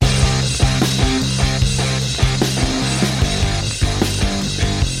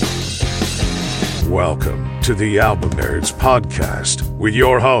to the Album Nerds Podcast with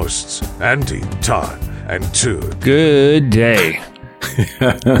your hosts, Andy, Todd, and Tood. Good day.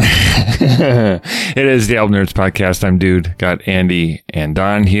 It is the Album Nerds Podcast. I'm Dude. Got Andy and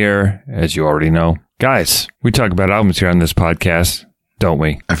Don here, as you already know. Guys, we talk about albums here on this podcast, don't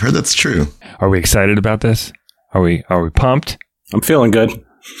we? I've heard that's true. Are we excited about this? Are we pumped? I'm feeling good.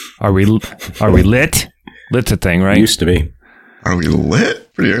 Are we lit? Lit's a thing, right? Used to be. Are we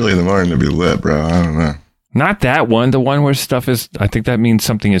lit? Pretty early in the morning to be lit, bro. I don't know. Not that one. The one where stuff is, I think that means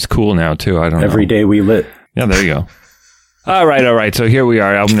something is cool now, too. I don't know. Every day we lit. Yeah, there you go. All right. So here we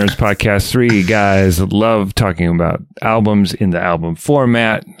are, Album Nerds Podcast. Three guys that love talking about albums in the album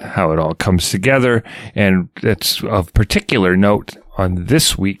format, how it all comes together, and it's of particular note on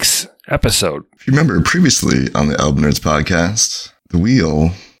this week's episode. If you remember previously on the Album Nerds Podcast, the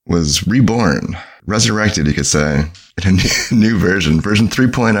wheel was reborn, resurrected, you could say, in a new version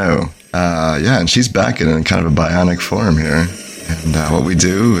 3.0. And she's back in kind of a bionic form here. And what we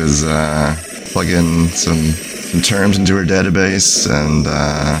do is plug in some terms into her database, and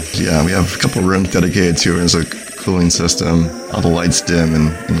we have a couple rooms dedicated to her as a cooling system. All the lights dim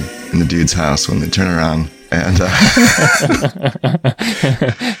in the dude's house when they turn around. And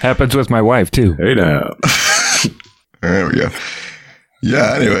happens with my wife too. Hey now. There we go.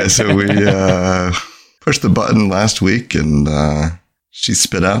 Yeah, anyway, so we pushed the button last week, and she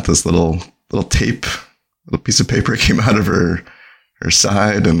spit out this little piece of paper came out of her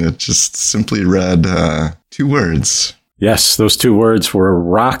side, and it just simply read two words. Yes, those two words were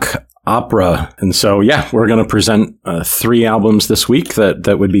rock opera. And so, we're going to present three albums this week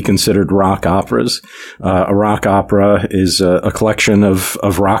that would be considered rock operas. A rock opera is a collection of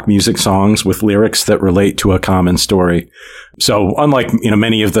rock music songs with lyrics that relate to a common story. So unlike,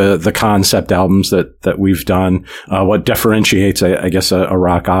 many of the concept albums that we've done, what differentiates, I guess, a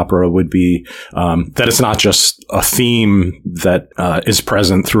rock opera would be that it's not just a theme that is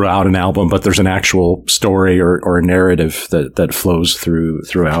present throughout an album, but there's an actual story or a narrative that flows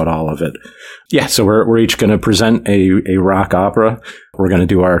throughout all of it. Yeah, so we're each going to present a rock opera. We're going to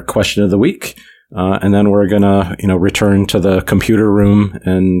do our question of the week. And then we're gonna, return to the computer room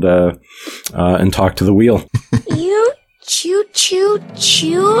and talk to the wheel. You choose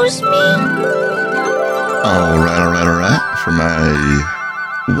me? All right. For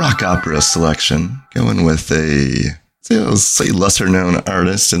my rock opera selection, going with a lesser known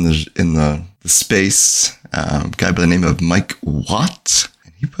artist in the space, guy by the name of Mike Watt.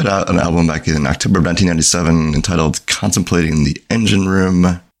 He put out an album back in October of 1997 entitled "Contemplating the Engine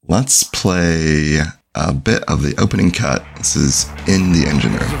Room." Let's play a bit of the opening cut. This is In the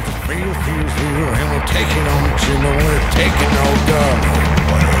Engine Room.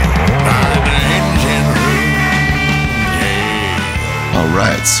 All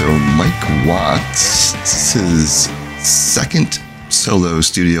right, so Mike Watts, this is his second solo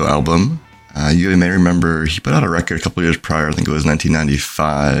studio album. You may remember he put out a record a couple years prior, I think it was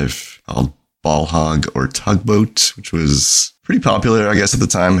 1995, called Ball Hog or Tugboat, which was pretty popular, I guess, at the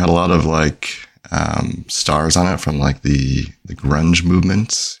time. Had a lot of stars on it from the grunge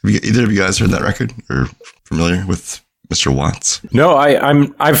movement. Have either of you guys heard that record or familiar with Mr. Watts? No,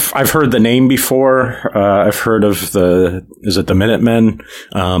 I've heard the name before. I've heard of the Minutemen,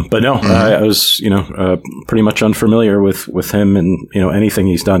 but no, I was pretty much unfamiliar with him and anything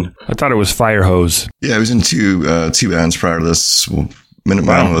he's done. I thought it was Firehose. Yeah, he was in two bands prior to this. Well,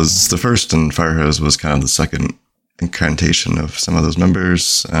 Minuteman was the first, and Firehose was kind of the second incarnation of some of those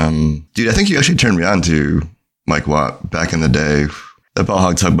members. Dude, I think you actually turned me on to Mike Watt back in the day. That Ball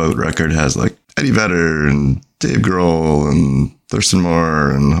Hog Tugboat record has Eddie Vedder and Dave Grohl and Thurston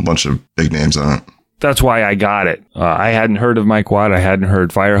Moore and a bunch of big names on it. That's why I got it. I hadn't heard of Mike Watt. I hadn't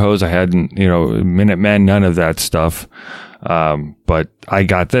heard Firehose. I hadn't, Minutemen, none of that stuff. But I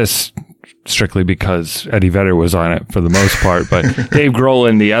got this strictly because Eddie Vedder was on it for the most part. But Dave Grohl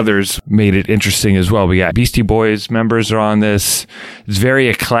and the others made it interesting as well. We got Beastie Boys members are on this. It's very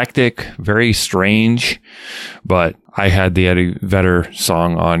eclectic, very strange. But I had the Eddie Vedder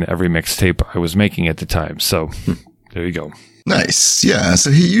song on every mixtape I was making at the time. So there you go. Nice. Yeah. So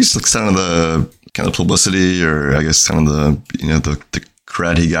he used some of the kind of publicity, or I guess kind of the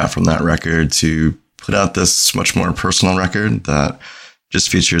cred he got from that record to put out this much more personal record that just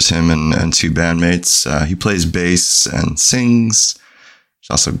features him and two bandmates. He plays bass and sings. There's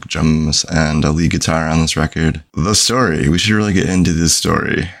also drums and a lead guitar on this record. The story, we should really get into this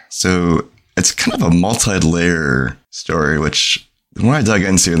story. So it's kind of a multi-layer story, which the more I dug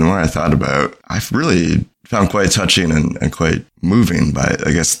into, the more I thought about, I really found quite touching and quite moving by,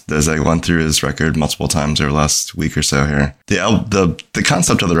 I guess, as I went through his record multiple times over the last week or so here. The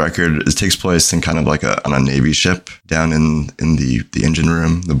concept of the record takes place in kind of like on a Navy ship down in the engine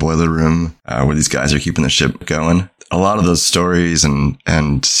room, the boiler room, where these guys are keeping the ship going. A lot of those stories and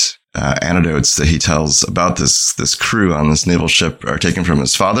anecdotes that he tells about this crew on this naval ship are taken from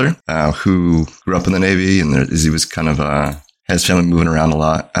his father, who grew up in the Navy, and he was kind of had his family moving around a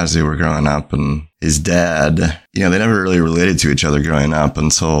lot as they were growing up. And his dad, they never really related to each other growing up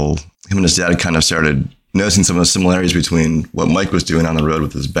until him and his dad kind of started noticing some of the similarities between what Mike was doing on the road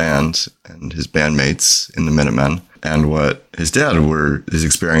with his band and his bandmates in the Minutemen, and what his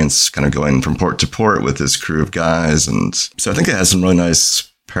experience kind of going from port to port with his crew of guys. And so I think it has some really nice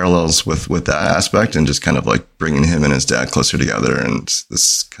parallels with that aspect, and just kind of like bringing him and his dad closer together, and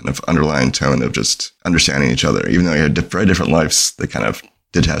this kind of underlying tone of just understanding each other. Even though they had very different lives, they kind of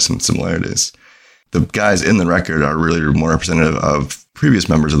did have some similarities. The guys in the record are really more representative of previous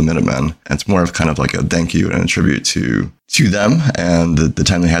members of the Minutemen, and it's more of kind of like a thank you and a tribute to them and the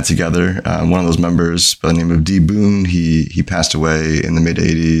time they had together. One of those members, by the name of D. Boone, he passed away in the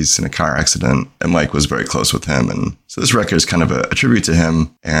mid-'80s in a car accident, and Mike was very close with him. And so this record is kind of a tribute to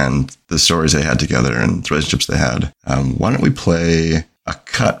him and the stories they had together and the relationships they had. Why don't we play a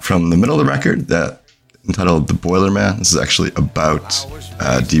cut from the middle of the record that entitled The Boiler Man? This is actually about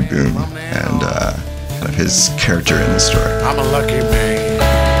D. Boone and kind of his character in the story. I'm a lucky man.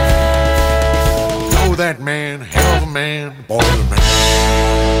 Know that man, hell of a man, boiler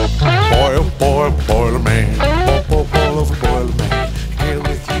man. Boiler man. Boiler man. Here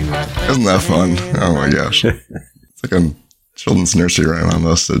with you. Isn't that fun? Oh my gosh. It's like a children's nursery rhyme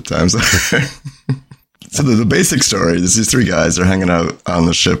almost at times. So the basic story is these three guys are hanging out on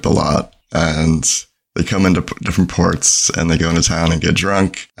the ship a lot, and they come into different ports and they go into town and get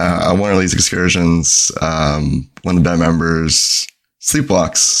drunk. On one of these excursions, one of the band members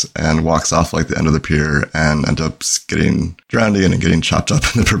sleepwalks and walks off like the end of the pier and ends up getting drowned and getting chopped up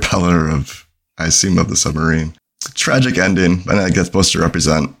in the propeller of, I assume, of the submarine. It's a tragic ending, and I guess supposed to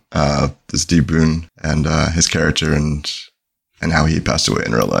represent this D. Boone and his character and how he passed away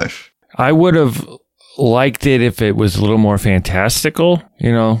in real life. I would have liked it if it was a little more fantastical,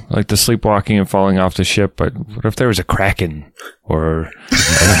 like the sleepwalking and falling off the ship. But what if there was a kraken or,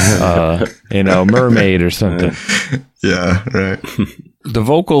 mermaid or something? Yeah, right. The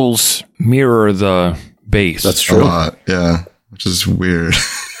vocals mirror the bass. That's true. A lot, yeah, which is weird.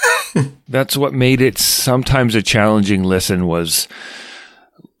 That's what made it sometimes a challenging listen, was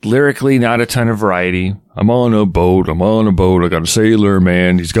lyrically not a ton of variety. I'm on a boat. I got a sailor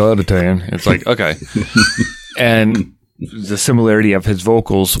man. He's got a tan. It's like, okay. And the similarity of his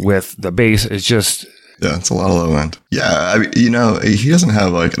vocals with the bass is just... Yeah, it's a lot of low end. Yeah, he doesn't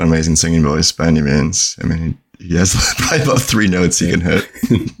have like an amazing singing voice by any means. I mean, he has probably about 3 notes he can hit.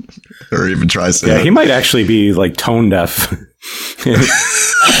 Or even tries to hit. He might actually be like tone deaf.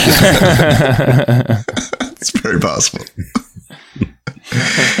 It's very possible.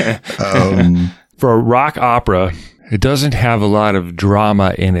 For a rock opera, it doesn't have a lot of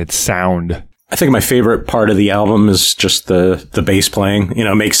drama in its sound. I think my favorite part of the album is just the bass playing.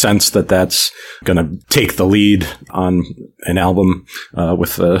 It makes sense that that's going to take the lead on an album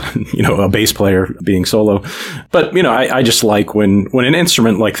with a bass player being solo. But I just like when an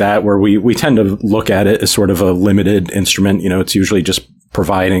instrument like that, where we tend to look at it as sort of a limited instrument. It's usually just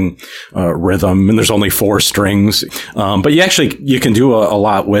providing rhythm, and there's only 4 strings. But you can do a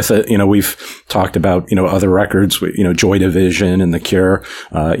lot with it. We've talked about, other records, Joy Division and The Cure,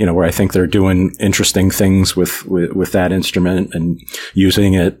 where I think they're doing interesting things with that instrument and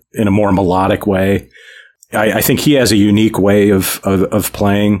using it in a more melodic way. I think he has a unique way of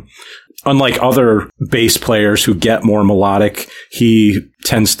playing. Unlike other bass players who get more melodic, he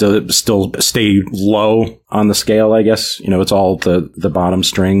tends to still stay low on the scale, I guess. It's all the bottom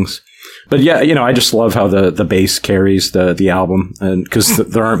strings. But yeah, I just love how the bass carries the album, and because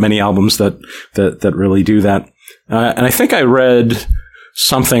there aren't many albums that really do that. And I think I read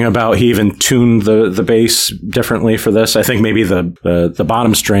something about he even tuned the bass differently for this. I think maybe the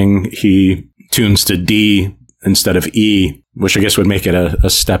bottom string he tunes to D instead of E, which I guess would make it a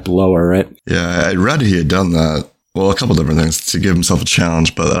step lower, right? Yeah, I read he had done that. Well, a couple different things to give himself a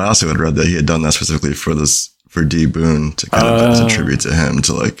challenge, but I also had read that he had done that specifically for D. Boone, to kind of as a tribute to him,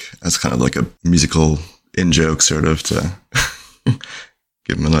 as kind of like a musical in-joke sort of, to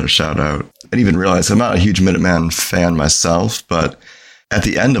give him another shout out. I didn't even realize I'm not a huge Minuteman fan myself, but at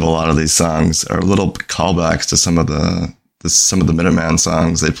the end of a lot of these songs are little callbacks to some of the Minuteman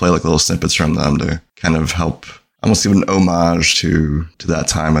songs. They play like little snippets from them to kind of help almost give an homage to that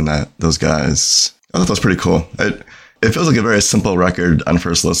time and those guys. I thought that was pretty cool. It feels like a very simple record on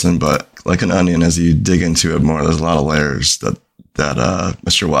first listen, but like an onion, as you dig into it more, there's a lot of layers that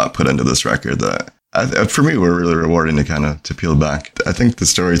Mr. Watt put into this record that for me were really rewarding to peel back. I think the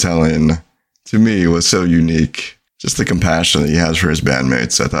storytelling to me was so unique. Just the compassion that he has for his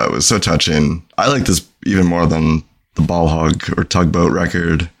bandmates, I thought was so touching. I like this even more than the Ball Hog or Tugboat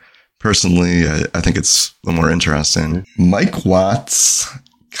record. Personally, I think it's a little more interesting. Mike Watts,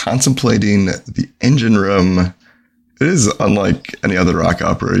 Contemplating the Engine Room. It is unlike any other rock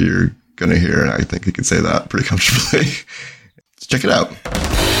opera you're going to hear. I think you can say that pretty comfortably. Let's check it out.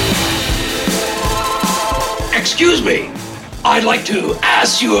 Excuse me. I'd like to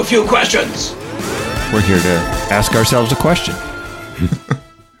ask you a few questions. We're here to ask ourselves a question.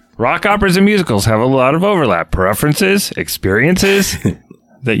 Rock operas and musicals have a lot of overlap. Preferences, experiences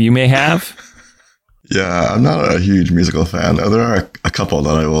that you may have? Yeah, I'm not a huge musical fan. There are a couple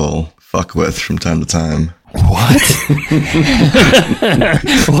that I will fuck with from time to time. What?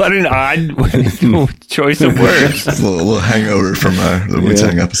 What an odd choice of words. It's a little hangover from the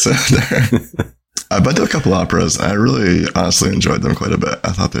Wu-Tang episode there. I've been to a couple operas. I really honestly enjoyed them quite a bit.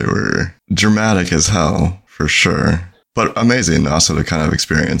 I thought they were dramatic as hell, for sure. But amazing also to kind of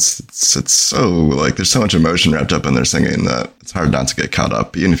experience. It's so, like, there's so much emotion wrapped up in their singing that it's hard not to get caught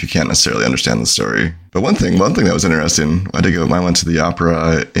up, even if you can't necessarily understand the story. But one thing that was interesting, I went to the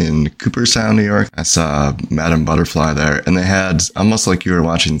opera in Cooperstown, New York. I saw Madame Butterfly there, and they had, almost like you were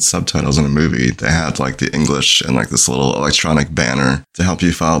watching subtitles in a movie, they had like the English and like this little electronic banner to help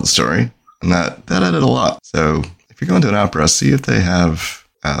you follow the story. And that added a lot. So if you're going to an opera, see if they have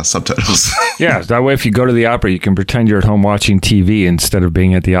subtitles. Yeah, that way if you go to the opera, you can pretend you're at home watching TV instead of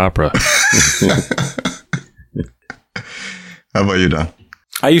being at the opera. How about you, Don?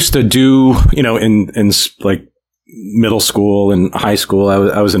 I used to do, in like middle school and high school,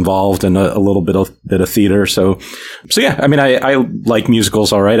 I was involved in a little bit of theater. So yeah, I mean, I like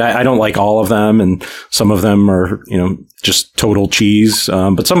musicals. All right. I don't like all of them. And some of them are, just total cheese.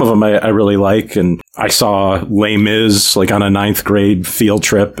 But some of them I really like. And I saw Les Mis like on a 9th grade field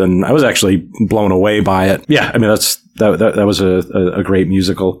trip, and I was actually blown away by it. Yeah. I mean, that was a great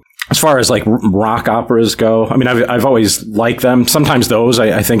musical. As far as like rock operas go, I mean, I've always liked them. Sometimes those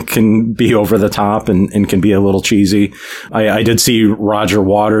I think can be over the top and can be a little cheesy. I did see Roger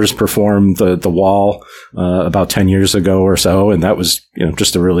Waters perform the Wall about 10 years ago or so, and that was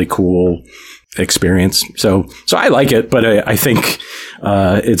just a really cool experience. So I like it, but I think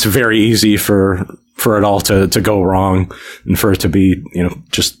it's very easy for it all to go wrong and for it to be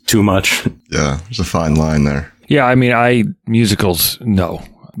just too much. Yeah, there's a fine line there. Yeah, I mean, musicals, no.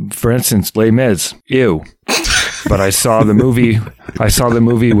 For instance, Les Mis, ew. But I saw the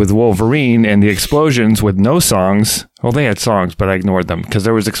movie with Wolverine and the explosions with no songs. Well, they had songs, but I ignored them because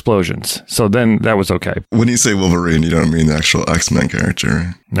there was explosions. So then that was okay. When you say Wolverine, you don't mean the actual X-Men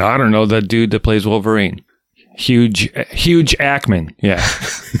character. No, I don't know that dude that plays Wolverine. Huge Ackman. Yeah.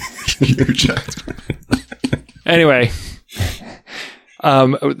 Huge Ackman. Anyway,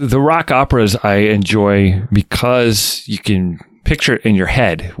 the rock operas I enjoy because you can picture it in your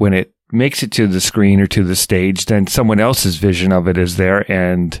head. When it makes it to the screen or to the stage, then someone else's vision of it is there.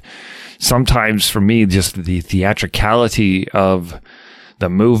 And sometimes for me, just the theatricality of the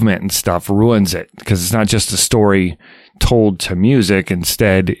movement and stuff ruins it, because it's not just a story told to music.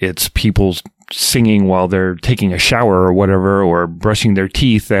 Instead, it's people singing while they're taking a shower or whatever, or brushing their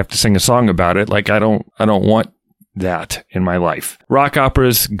teeth. They have to sing a song about it. Like, I don't want that in my life. Rock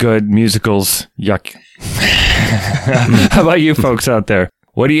operas, good. Musicals, yuck. How about you folks out there?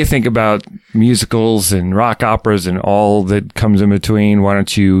 What do you think about musicals and rock operas and all that comes in between? Why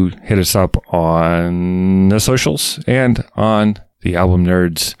don't you hit us up on the socials and on the Album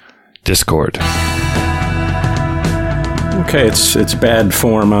Nerds Discord. Okay, it's bad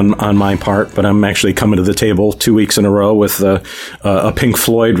form on my part, but I'm actually coming to the table 2 weeks in a row with a Pink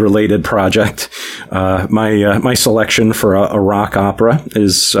Floyd related project. My selection for a rock opera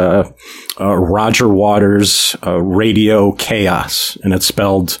is Roger Waters' Radio Chaos, and it's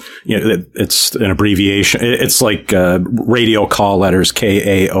spelled, it's an abbreviation. It's like radio call letters,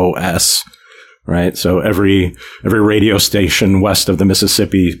 KAOS. Right. So every radio station west of the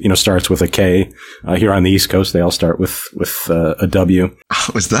Mississippi, starts with a K. Here on the East Coast, they all start with a W. Oh,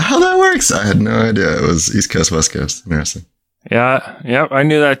 is that how that works? I had no idea. It was East Coast, West Coast. Interesting. Yeah, I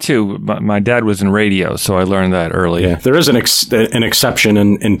knew that too. My dad was in radio, so I learned that early. Yeah, there is an exception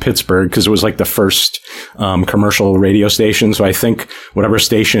in Pittsburgh because it was like the first commercial radio station. So I think whatever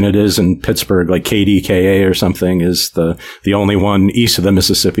station it is in Pittsburgh, like KDKA or something, is the only one east of the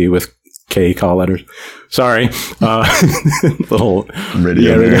Mississippi with K call letters. Sorry. Little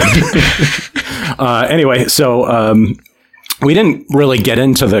radio. Anyway, so we didn't really get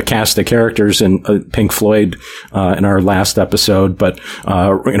into the cast of characters in Pink Floyd in our last episode, but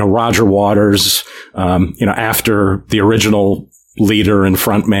Roger Waters, after the original leader and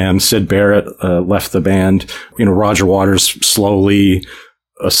frontman Syd Barrett left the band, Roger Waters slowly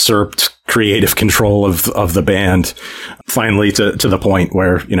usurped creative control of the band, finally to the point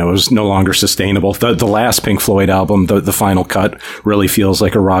where it was no longer sustainable. The last Pink Floyd album, the final cut, really feels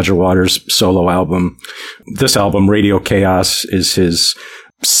like a Roger Waters solo album. This album, Radio Chaos, is his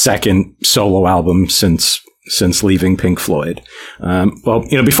second solo album since leaving Pink Floyd.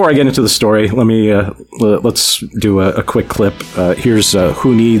 Before I get into the story, let's do a quick clip. Here's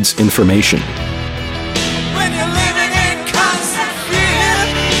Who Needs Information.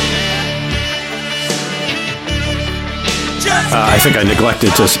 I think I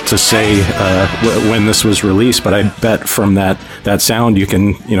neglected to say when this was released, but I bet from that sound you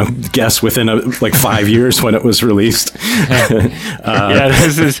can guess within 5 years when it was released.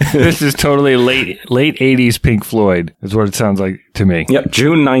 This is totally late 80s Pink Floyd is what it sounds like to me. Yep,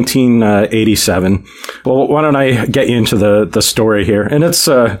 June 1987. Well, why don't I get you into the story here? And it's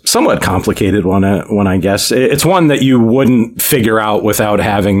a somewhat complicated one, I guess. It's one that you wouldn't figure out without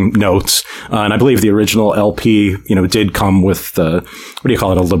having notes. And I believe the original LP, did come with what do you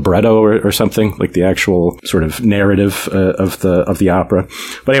call it, a libretto or something, like the actual sort of narrative of the opera.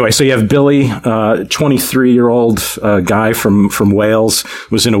 But anyway, so you have Billy, 23-year-old guy from Wales,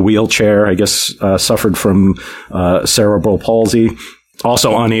 was in a wheelchair, I guess, suffered from cerebral palsy,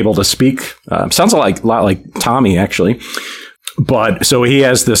 also unable to speak. Sounds a lot like Tommy, actually. But so he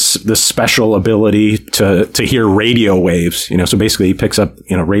has this special ability to hear radio waves, so basically he picks up,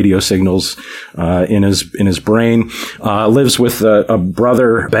 radio signals, in his brain, lives with a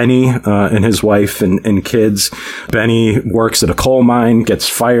brother, Benny, and his wife and kids. Benny works at a coal mine, gets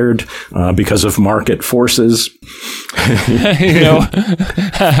fired, because of market forces.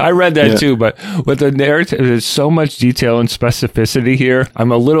 I read that too, but with the narrative, there's so much detail and specificity here.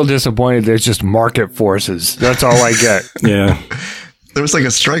 I'm a little disappointed there's just market forces. That's all I get. Yeah. There was like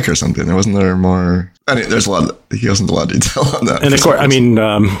a strike or something. Wasn't there more? I mean, there's he goes into a lot of detail on that. And of course,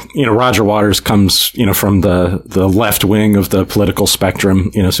 Roger Waters comes, from the left wing of the political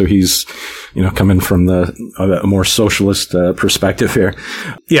spectrum, so he's, coming from a more socialist perspective here.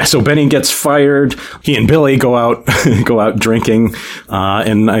 Yeah. So Benny gets fired. He and Billy go out drinking,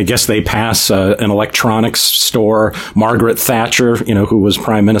 and I guess they pass an electronics store. Margaret Thatcher, who was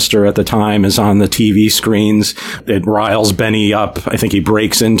prime minister at the time, is on the TV screens. It riles Benny up. I think he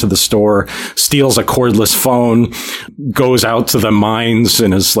breaks into the store, steals a cordless phone, goes out to the mines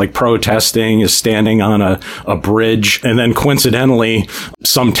and is protesting, is standing on a bridge. And then coincidentally,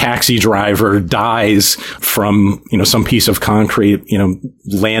 some taxi driver dies from, some piece of concrete,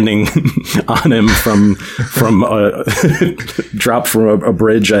 landing on him from dropped from a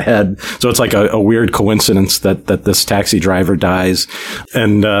bridge ahead. So it's like a weird coincidence that this taxi driver dies.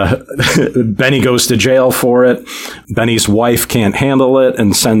 And Benny goes to jail for it. Benny's wife can't handle it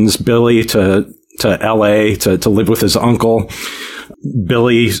and sends Billy to LA to live with his uncle.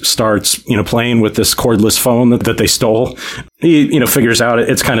 Billy starts, playing with this cordless phone that they stole. He, figures out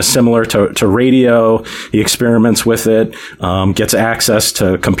it's kind of similar to radio. He experiments with it, gets access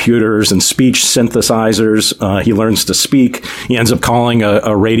to computers and speech synthesizers. He learns to speak. He ends up calling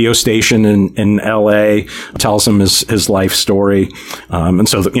a radio station in LA, tells him his life story. And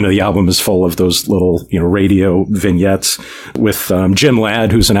so, the album is full of those little, radio vignettes with Jim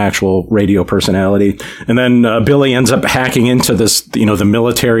Ladd, who's an actual radio personality. And then Billy ends up hacking into this, the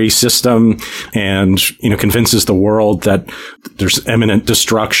military system and, convinces the world that there's imminent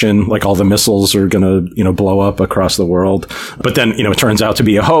destruction, like all the missiles are going to, blow up across the world. But then, it turns out to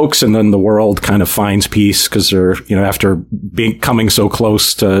be a hoax, and then the world kind of finds peace because they're, after coming so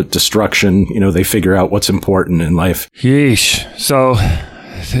close to destruction, they figure out what's important in life. Yeesh. So,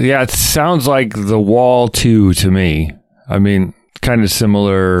 yeah, it sounds like The Wall 2 to me. I mean, kind of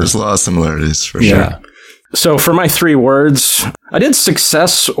similar. There's a lot of similarities for sure. sure. So for my 3 words, I did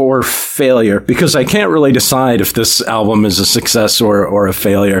success or failure because I can't really decide if this album is a success or a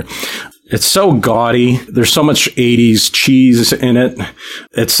failure. It's so gaudy. There's so much 80s cheese in it.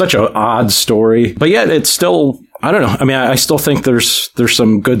 It's such an odd story, but yet it's still, I don't know. I mean, I still think there's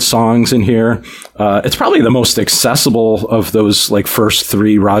some good songs in here. It's probably the most accessible of those first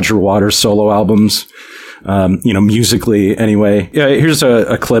 3 Roger Waters solo albums. Musically anyway. Yeah, here's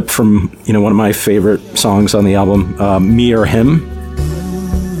a clip from, one of my favorite songs on the album, Me or Him.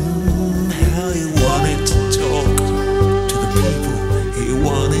 How he wanted to talk to the people. He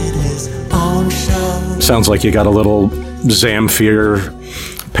wanted his own show. Sounds like you got a little Zamfir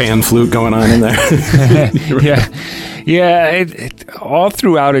pan flute going on in there. Yeah. All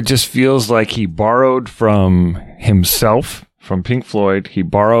throughout, it just feels like he borrowed from himself, from Pink Floyd. He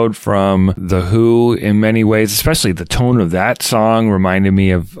borrowed from The Who in many ways, especially the tone of that song reminded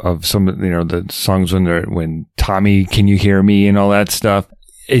me of some, the songs when Tommy, Can You Hear Me and all that stuff.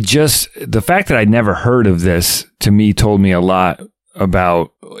 The fact that I'd never heard of this to me told me a lot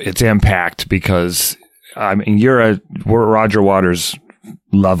about its impact, because I mean, you're a Roger Waters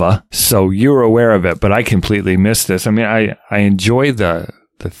lover, so you're aware of it, but I completely missed this. I mean, I enjoy the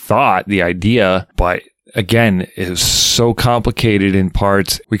thought, the idea, but again, it was so complicated in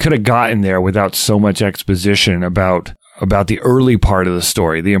parts. We could have gotten there without so much exposition about the early part of the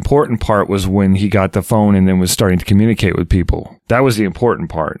story. The important part was when he got the phone and then was starting to communicate with people. That was the important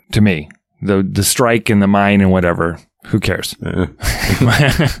part to me. The strike and the mine and whatever. Who cares? It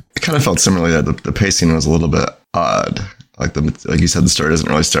kind of felt similarly that the pacing was a little bit odd. Like you said, the story doesn't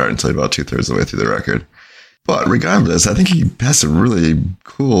really start until about 2/3 of the way through the record. But regardless, I think he has some really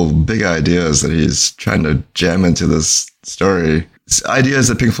cool, big ideas that he's trying to jam into this story. It's ideas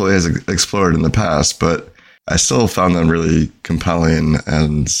that Pink Floyd has explored in the past, but I still found them really compelling,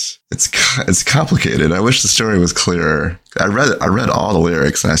 and it's complicated. I wish the story was clearer. I read all the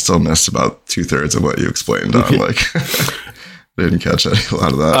lyrics, and I still missed about 2/3 of what you explained on. Like, didn't catch a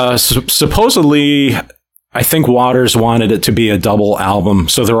lot of that. Supposedly, I think Waters wanted it to be a double album,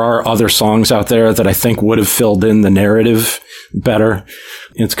 so there are other songs out there that I think would have filled in the narrative better.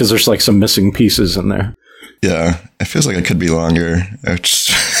 It's because there's like some missing pieces in there. Yeah, it feels like it could be longer,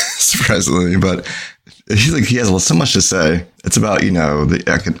 surprisingly, but he has so much to say. It's about, the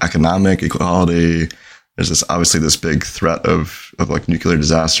economic equality. There's obviously this big threat of like nuclear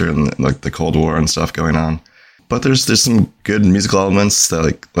disaster and like the Cold War and stuff going on. But there's some good musical elements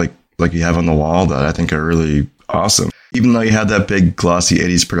that like you have on The Wall that I think are really awesome. Even though you have that big glossy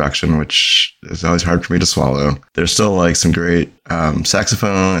 80s production, which is always hard for me to swallow, there's still like some great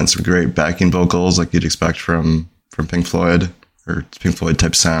saxophone and some great backing vocals like you'd expect from Pink Floyd or Pink Floyd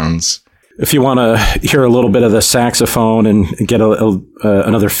type sounds. If you want to hear a little bit of the saxophone and get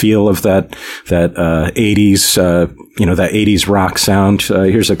another feel of that 80s, that 80s rock sound,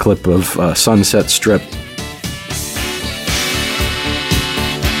 here's a clip of Sunset Strip.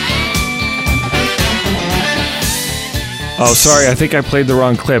 Oh, sorry. I think I played the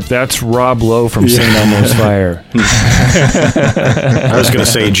wrong clip. That's Rob Lowe from St. Elmo's Fire. I was going to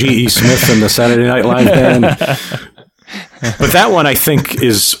say G.E. Smith and the Saturday Night Live Band. But that one, I think,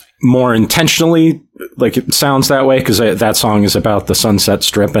 is more intentionally, like, it sounds that way, because that song is about the Sunset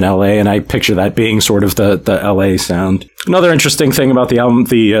Strip in L.A., and I picture that being sort of the L.A. sound. Another interesting thing about the album,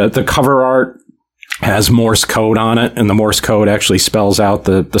 the cover art has Morse code on it, and the Morse code actually spells out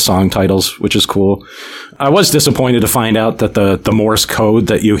the song titles, which is cool. I was disappointed to find out that the Morse code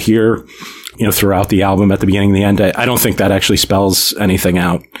that you hear, throughout the album at the beginning and the end, I don't think that actually spells anything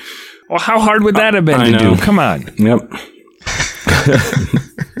out. Well, how hard would that have been to do? Come on. Yep.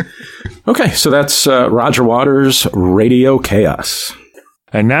 Okay, so that's Roger Waters' Radio Chaos.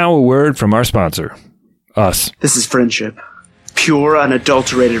 And now a word from our sponsor, us. This is friendship. Pure,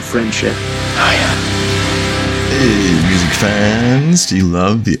 unadulterated friendship. Oh, yeah. Hey, music fans, do you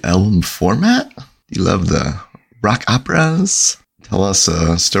love the album format? Do you love the rock operas? Tell us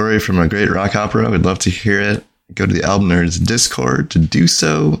a story from a great rock opera. We'd love to hear it. Go to the Album Nerds Discord to do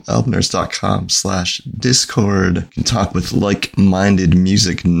so. albumnerds.com/Discord. You can talk with like-minded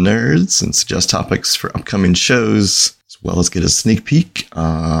music nerds and suggest topics for upcoming shows, as well as get a sneak peek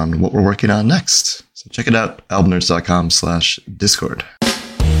on what we're working on next. So check it out, albumnerds.com/Discord.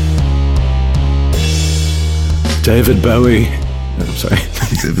 David Bowie. I'm sorry.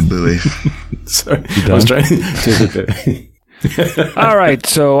 David Bowie. Sorry. I was trying. David Bowie. All right,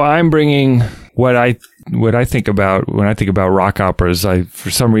 so I'm bringing what I think about when I think about rock operas. For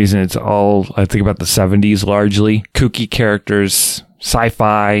some reason, I think about the 70s largely. Kooky characters,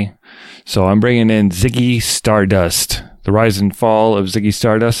 sci-fi. So I'm bringing in Ziggy Stardust. The Rise and Fall of Ziggy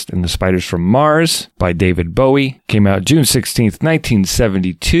Stardust and the Spiders from Mars by David Bowie. Came out June 16th,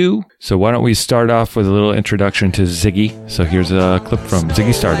 1972. So why don't we start off with a little introduction to Ziggy. So here's a clip from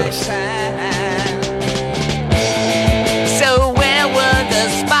Ziggy Stardust. So where were the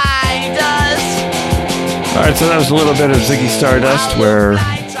spiders? All right, so that was a little bit of Ziggy Stardust where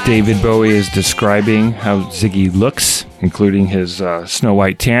David Bowie is describing how Ziggy looks, including his snow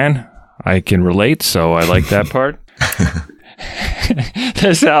white tan. I can relate, so I like that part.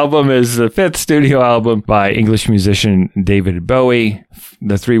 This album is the 5th studio album by English musician David Bowie.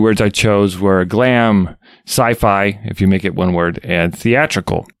 The 3 words I chose were glam, sci-fi, if you make it one word, and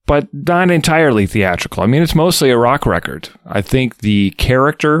theatrical, but not entirely theatrical. I mean, it's mostly a rock record. I think the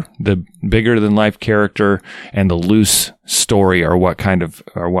character, the bigger-than-life character, and the loose story are what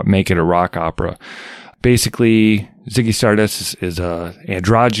make it a rock opera. Basically, Ziggy Stardust is a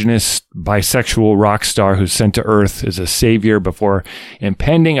androgynous, bisexual rock star who's sent to Earth as a savior before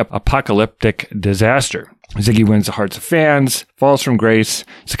impending apocalyptic disaster. Ziggy wins the hearts of fans, falls from grace,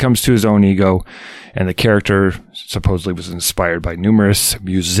 succumbs to his own ego, and the character supposedly was inspired by numerous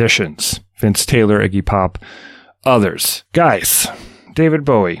musicians. Vince Taylor, Iggy Pop, others. Guys, David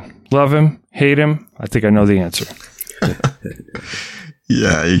Bowie. Love him? Hate him? I think I know the answer.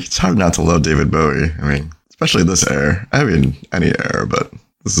 Yeah, it's hard not to love David Bowie. I mean, especially this era. I mean, any era, but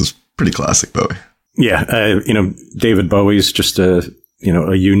this is pretty classic Bowie. Yeah, David Bowie's just a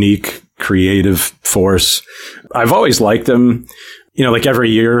unique creative force. I've always liked him. Like every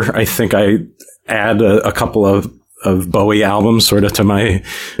year, I think I add a couple of Bowie albums sort of to my,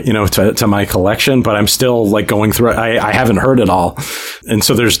 to my collection, but I'm still like going through it. I haven't heard it all. And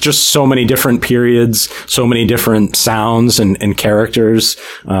so there's just so many different periods, so many different sounds and characters.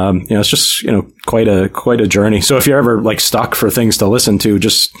 It's just, quite a journey. So if you're ever like stuck for things to listen to,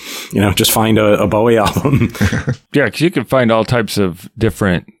 just find a Bowie album. Yeah, 'cause you can find all types of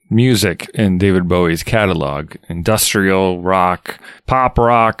different music in David Bowie's catalog: industrial rock, pop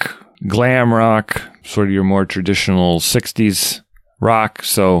rock, glam rock, sort of your more traditional 60s rock.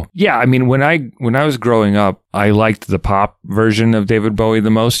 So yeah, I mean, when I was growing up, I liked the pop version of David Bowie the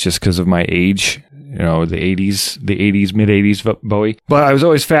most just because of my age, the 80s, mid 80s Bowie. But I was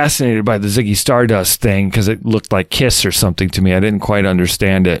always fascinated by the Ziggy Stardust thing because it looked like Kiss or something to me. I didn't quite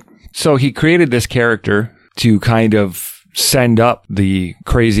understand it. So he created this character to kind of send up the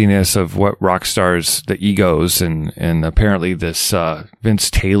craziness of what rock stars, the egos, and apparently this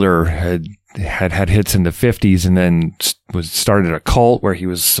Vince Taylor had hits in the 50s and then started a cult where he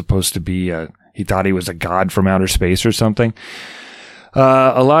was supposed to be he thought he was a god from outer space or something.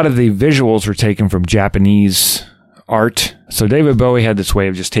 A lot of the visuals were taken from Japanese art. So David Bowie had this way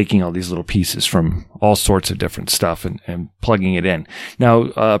of just taking all these little pieces from all sorts of different stuff and plugging it in.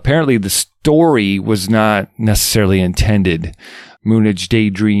 Now, apparently the story was not necessarily intended. Moonage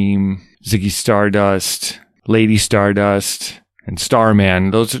Daydream, Ziggy Stardust, Lady Stardust, and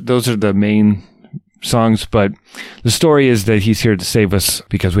Starman. Those are the main songs, but the story is that he's here to save us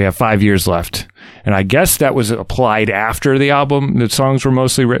because we have 5 years left. And I guess that was applied after the album. The songs were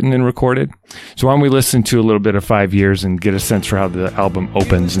mostly written and recorded. So why don't we listen to a little bit of 5 years and get a sense for how the album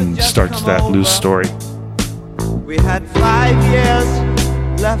opens and starts that loose story. We had 5 years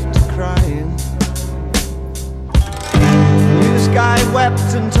left to crying. New sky wept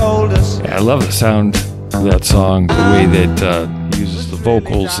and told us. Yeah, I love the sound of that song, the way that he uses the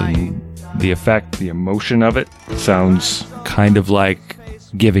vocals and the effect, the emotion of it. Sounds kind of like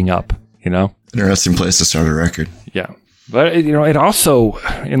giving up, Interesting place to start a record. Yeah. But, it also,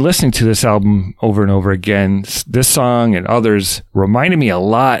 in listening to this album over and over again, this song and others reminded me a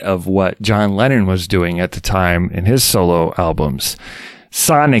lot of what John Lennon was doing at the time in his solo albums.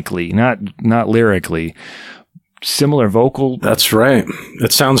 Sonically, not lyrically. Similar vocal. That's right.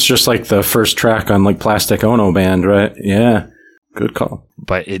 It sounds just like the first track on like Plastic Ono Band, right? Yeah. Good call.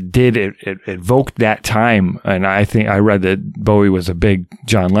 But it evoked that time. And I think I read that Bowie was a big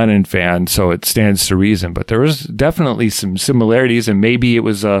John Lennon fan, so it stands to reason. But there was definitely some similarities, and maybe it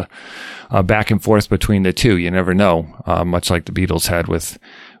was a back and forth between the two. You never know. Much like the Beatles had with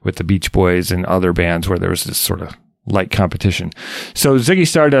the Beach Boys and other bands where there was this sort of light competition. So Ziggy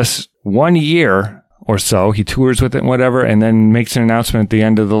Stardust, 1 year or so, he tours with it and whatever, and then makes an announcement at the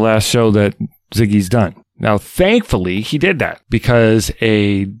end of the last show that Ziggy's done. Now, thankfully, he did that because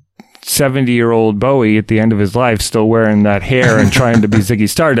a 70-year-old Bowie at the end of his life still wearing that hair and trying to be Ziggy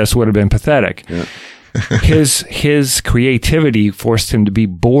Stardust would have been pathetic. Yeah. His creativity forced him to be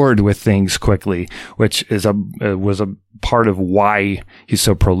bored with things quickly, which was a part of why he's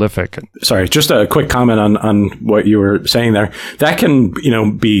so prolific. Sorry, just a quick comment on what you were saying there. That can,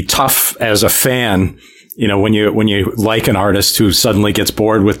 be tough as a fan. When you like an artist who suddenly gets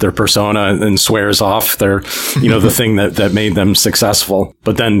bored with their persona and swears off their, the thing that made them successful,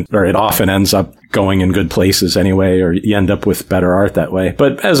 but then, or it often ends up going in good places anyway, or you end up with better art that way.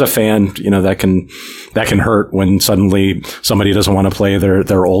 But as a fan, that can hurt when suddenly somebody doesn't want to play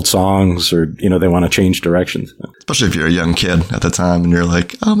their old songs, or, they want to change directions. Especially if you're a young kid at the time and you're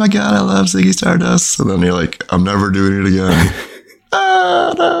like, oh my God, I love Ziggy Stardust. And then you're like, I'm never doing it again.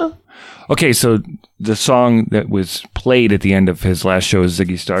 No. Okay, so the song that was played at the end of his last show as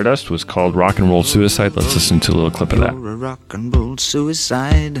Ziggy Stardust was called Rock and Roll Suicide. Let's listen to a little clip of that. You're a rock and roll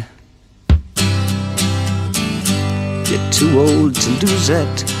suicide. You're too old to lose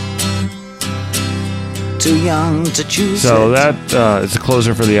it, too young to choose So it. that is the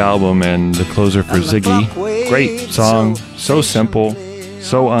closer for the album and the closer for Ziggy. Great song, so simple,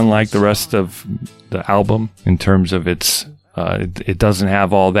 so unlike the rest of the album in terms of its, it doesn't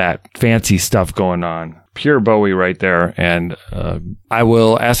have all that fancy stuff going on. Pure Bowie right there. And I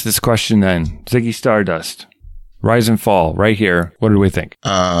will ask this question then. Ziggy Stardust, Rise and Fall, right here. What do we think?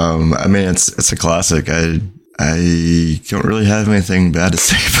 I mean, it's a classic. I don't really have anything bad to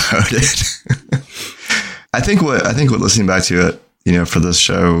say about it. I think what listening back to it, you know, for this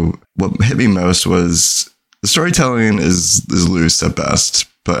show, what hit me most was the storytelling is loose at best,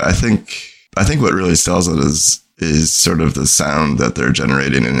 but I think what really sells it is sort of the sound that they're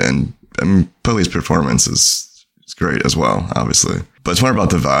generating, and I mean, Bowie's performance is great as well, obviously, but it's more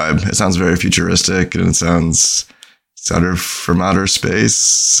about the vibe. It sounds very futuristic, and it sounds sort of from outer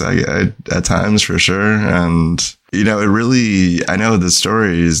space, I at times for sure, and you know, it really. I know the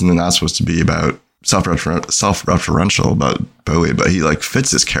story is not supposed to be about self-referential about Bowie, but he like fits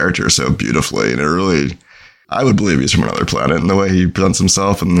his character so beautifully, and it really, I would believe he's from another planet in the way he presents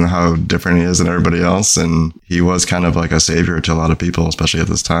himself and how different he is than everybody else, and he was kind of like a savior to a lot of people, especially at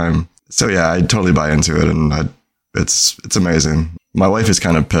this time. So yeah, I totally buy into it, and it's amazing. My wife is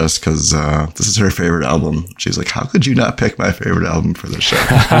kind of pissed because this is her favorite album. She's like, "How could you not pick my favorite album for this show?"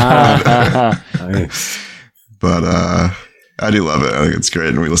 But I do love it. I think it's great,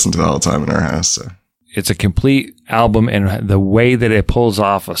 and we listen to it all the time in our house. So. It's a complete album, and the way that it pulls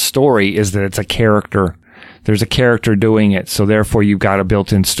off a story is that it's a character. There's a character doing it, so therefore you've got a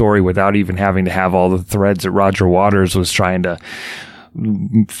built-in story without even having to have all the threads that Roger Waters was trying to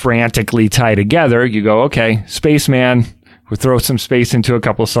frantically tie together. You go, okay, Spaceman, we'll throw some space into a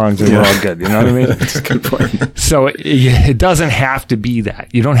couple of songs and we're all good. You know what I mean? That's a good point. So it doesn't have to be that.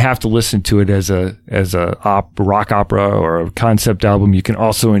 You don't have to listen to it as a rock opera or a concept album. You can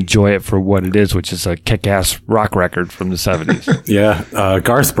also enjoy it for what it is, which is a kick-ass rock record from the 70s. Yeah.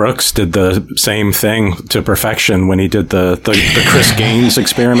 Garth Brooks did the same thing to perfection when he did the Chris Gaines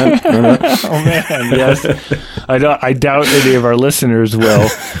experiment. Remember that? Oh man, yes. I doubt any of our listeners will.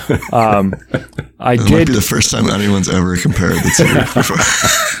 It might be the first time anyone's ever compared the two before.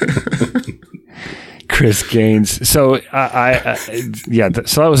 Chris Gaines. So so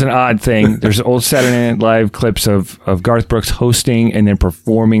that was an odd thing. There's old Saturday Night Live clips of Garth Brooks hosting and then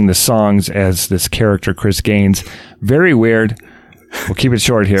performing the songs as this character, Chris Gaines. Very weird. We'll keep it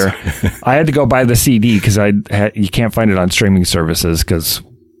short here. I had to go buy the CD because you can't find it on streaming services because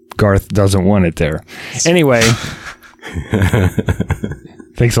Garth doesn't want it there. Anyway,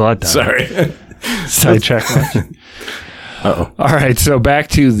 thanks a lot, Don. Sorry. Sidetrack much. Uh-oh. All right, so back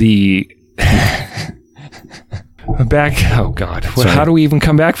to the oh God. How do we even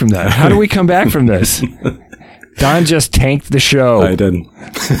come back from that? How do we come back from this? Don just tanked the show. I didn't.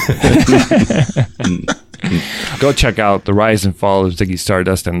 Go check out The Rise and Fall of Ziggy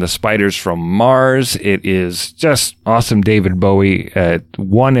Stardust and the Spiders from Mars. It is just awesome David Bowie at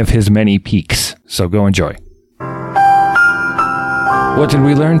one of his many peaks. So go enjoy. What did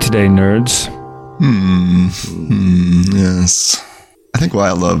we learn today, nerds? Yes. I think why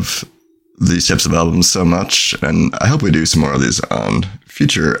I love these types of albums so much, and I hope we do some more of these on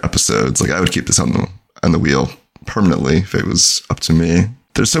future episodes. Like, I would keep this on the wheel permanently if it was up to me.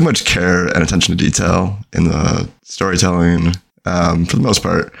 There's so much care and attention to detail in the storytelling, for the most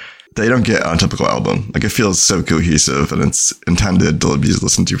part, that you don't get on a typical album. Like, it feels so cohesive, and it's intended to be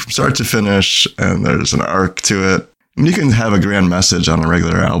listened to from start to finish, and there's an arc to it. And you can have a grand message on a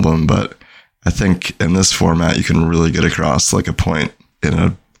regular album, but I think in this format, you can really get across like a point in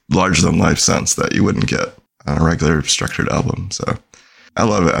a larger than life sense that you wouldn't get on a regular structured album. So I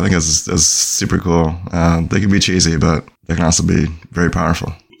love it. I think it's super cool. They can be cheesy, but they can also be very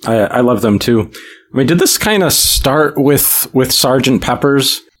powerful. I love them too. I mean, did this kind of start with Sgt.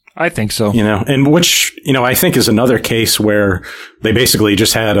 Pepper's? I think so. You know, and which, you know, I think is another case where they basically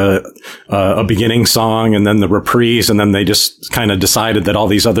just had a beginning song and then the reprise, and then they just kind of decided that all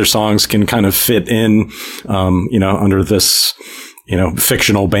these other songs can kind of fit in, you know, under this, you know,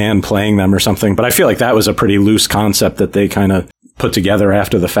 fictional band playing them or something. But I feel like that was a pretty loose concept that they kind of put together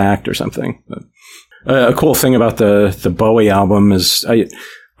after the fact or something. But, a cool thing about the Bowie album is I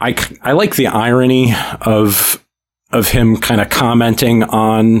like the irony of him kind of commenting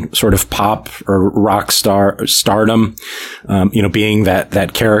on sort of pop or rock stardom, you know, being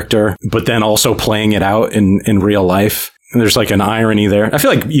that character, but then also playing it out in real life. And there's like an irony there. I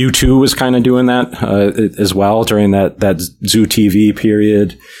feel like U2 was kind of doing that as well during that Zoo TV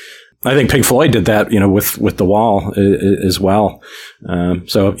period. I think Pink Floyd did that, you know, with The Wall as well.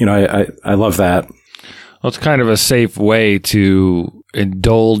 So, you know, I love that. Well, it's kind of a safe way to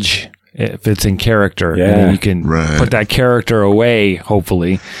indulge if it's in character. Yeah. And then you can put that character away,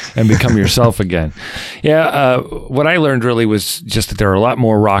 hopefully, and become yourself again. Yeah. What I learned really was just that there are a lot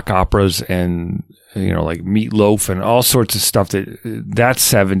more rock operas and, like Meatloaf and all sorts of stuff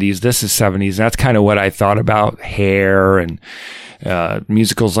that's 70s. This is 70s. That's kind of what I thought about. Hair and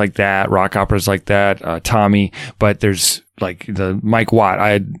musicals like that, rock operas like that, Tommy. But there's like the Mike Watt. I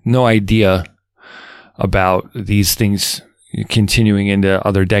had no idea about these things continuing into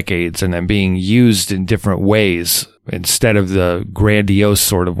other decades and then being used in different ways instead of the grandiose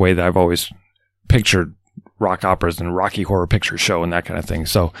sort of way that I've always pictured rock operas and Rocky Horror Picture Show and that kind of thing.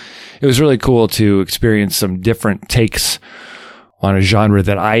 So it was really cool to experience some different takes on a genre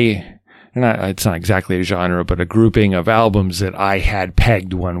that it's not exactly a genre, but a grouping of albums that I had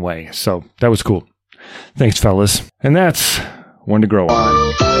pegged one way. So that was cool. Thanks, fellas. And that's one to grow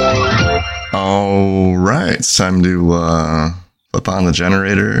on. All right. It's time to flip on the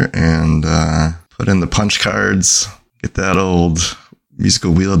generator and put in the punch cards. Get that old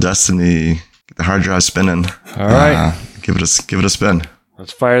musical wheel of destiny. Get the hard drive spinning. All right. Give it a spin.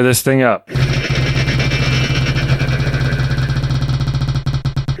 Let's fire this thing up.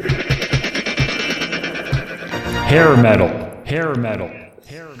 Hair metal. Hair metal.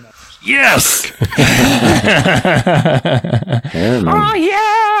 Hair metal. Yes! Hair metal. Oh,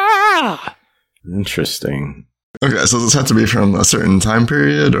 yeah! Interesting. Okay, so does this have to be from a certain time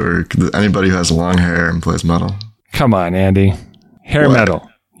period, or could anybody who has long hair and plays metal? Come on, Andy. Hair metal.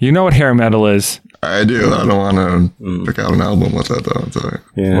 You know what hair metal is? I do. I don't want to pick out an album with it, though. So.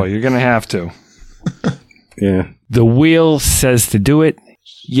 Yeah. Well, you're going to have to. Yeah. The wheel says to do it,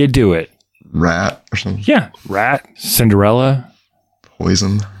 you do it. Rat or something? Yeah. Rat, Cinderella.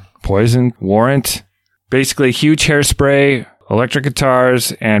 Poison, Warrant. Basically, huge hairspray, electric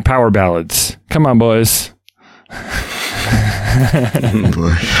guitars, and power ballads. Come on, boys. Oh,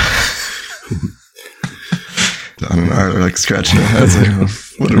 boy. Don and I are like scratching our heads. Like,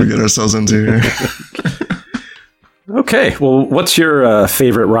 what did we get ourselves into here? Okay, well, what's your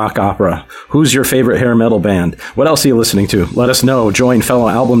favorite rock opera? Who's your favorite hair metal band? What else are you listening to? Let us know. Join fellow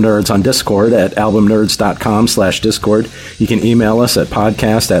album nerds on Discord at albumnerds.com/Discord. You can email us at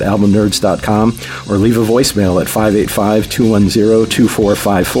podcast@albumnerds.com or leave a voicemail at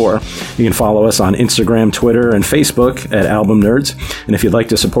 585-210-2454. You can follow us on Instagram, Twitter, and Facebook at Album Nerds. And if you'd like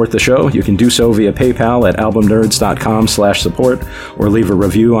to support the show, you can do so via PayPal at albumnerds.com/support or leave a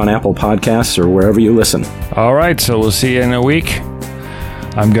review on Apple Podcasts or wherever you listen. All right, so we'll see you in a week.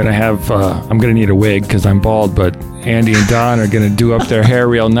 I'm gonna need a wig because I'm bald, but Andy and Don are gonna do up their hair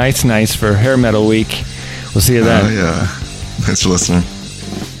real nice for Hair Metal Week. We'll see you then. Oh yeah, thanks for listening.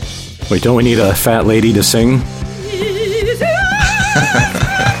 Wait, don't we need a fat lady to sing? There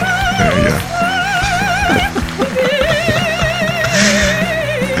you go.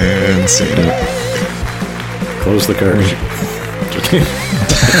 And scene. Close the curtain.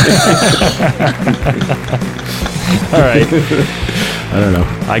 All right. I don't know.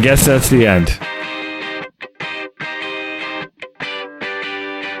 I guess that's the end.